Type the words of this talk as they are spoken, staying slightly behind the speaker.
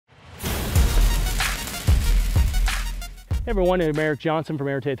Everyone, I'm Eric Johnson from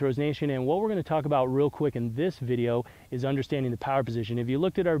Arete Throws Nation, and what we're going to talk about real quick in this video is understanding the power position. If you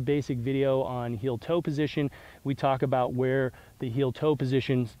looked at our basic video on heel-toe position, we talk about where the heel-toe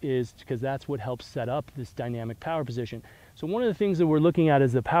position is because that's what helps set up this dynamic power position. So one of the things that we're looking at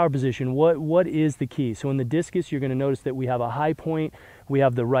is the power position. What is the key? So in the discus, you're going to notice that we have a high point, we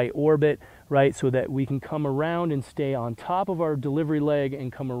have the right orbit, right, so that we can come around and stay on top of our delivery leg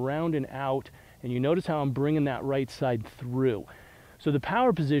and come around and out. And you notice how I'm bringing that right side through. So the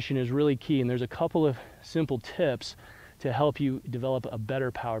power position is really key, and there's a couple of simple tips to help you develop a better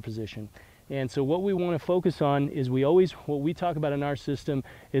power position. And so what we want to focus on is what we talk about in our system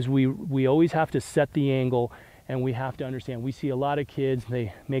is we always have to set the angle, and we have to understand. We see a lot of kids,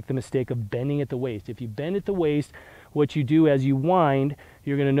 they make the mistake of bending at the waist. If you bend at the waist, what you do as you wind,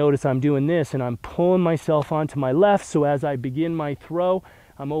 you're going to notice I'm doing this, and I'm pulling myself onto my left, so as I begin my throw,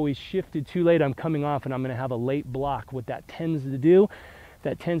 I'm always shifted too late, I'm coming off, and I'm going to have a late block. What that tends to do,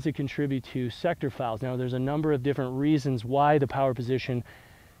 that tends to contribute to sector fouls. Now, there's a number of different reasons why the power position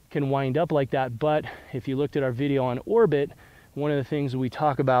can wind up like that, but if you looked at our video on orbit, one of the things we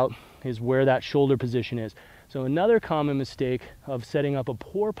talk about is where that shoulder position is. So another common mistake of setting up a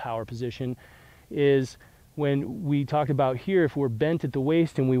poor power position is when we talked about here, if we're bent at the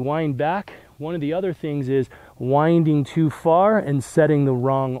waist and we wind back, one of the other things is winding too far and setting the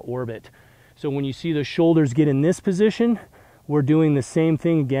wrong orbit. So when you see the shoulders get in this position, we're doing the same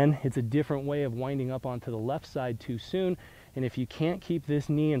thing again. It's a different way of winding up onto the left side too soon. And if you can't keep this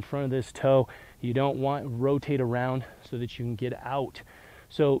knee in front of this toe, you don't want to rotate around so that you can get out.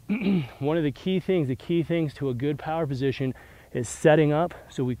 So one of the key things to a good power position is setting up,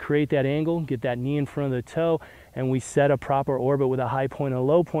 so we create that angle, get that knee in front of the toe, and we set a proper orbit with a high point and a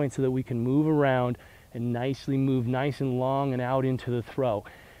low point so that we can move around and nicely move nice and long and out into the throw.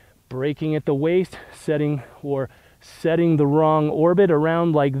 Breaking at the waist, setting the wrong orbit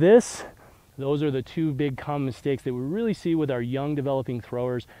around like this, those are the two big common mistakes that we really see with our young developing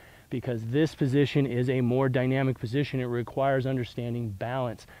throwers, because this position is a more dynamic position. It requires understanding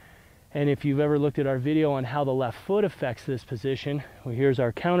balance. And if you've ever looked at our video on how the left foot affects this position, well, here's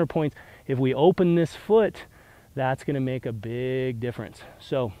our counterpoints. If we open this foot, that's going to make a big difference.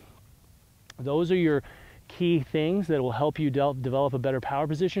 So those are your key things that will help you develop a better power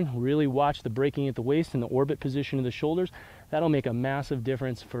position. Really watch the breaking at the waist and the orbit position of the shoulders. That'll make a massive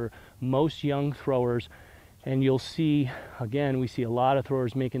difference for most young throwers. And you'll see, again, we see a lot of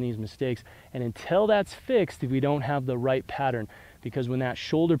throwers making these mistakes. And until that's fixed, we don't have the right pattern. Because when that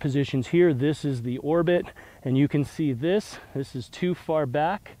shoulder position's here, this is the orbit, and you can see this is too far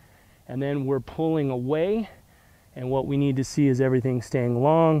back, and then we're pulling away, and what we need to see is everything staying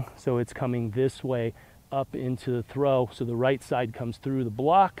long, so it's coming this way up into the throw, so the right side comes through the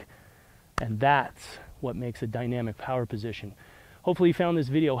block, and that's what makes a dynamic power position. Hopefully you found this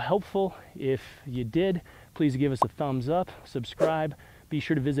video helpful. If you did, please give us a thumbs up, subscribe, be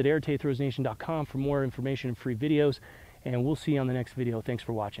sure to visit aretethrowsnation.com for more information and free videos, and we'll see you on the next video. Thanks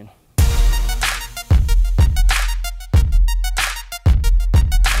for watching.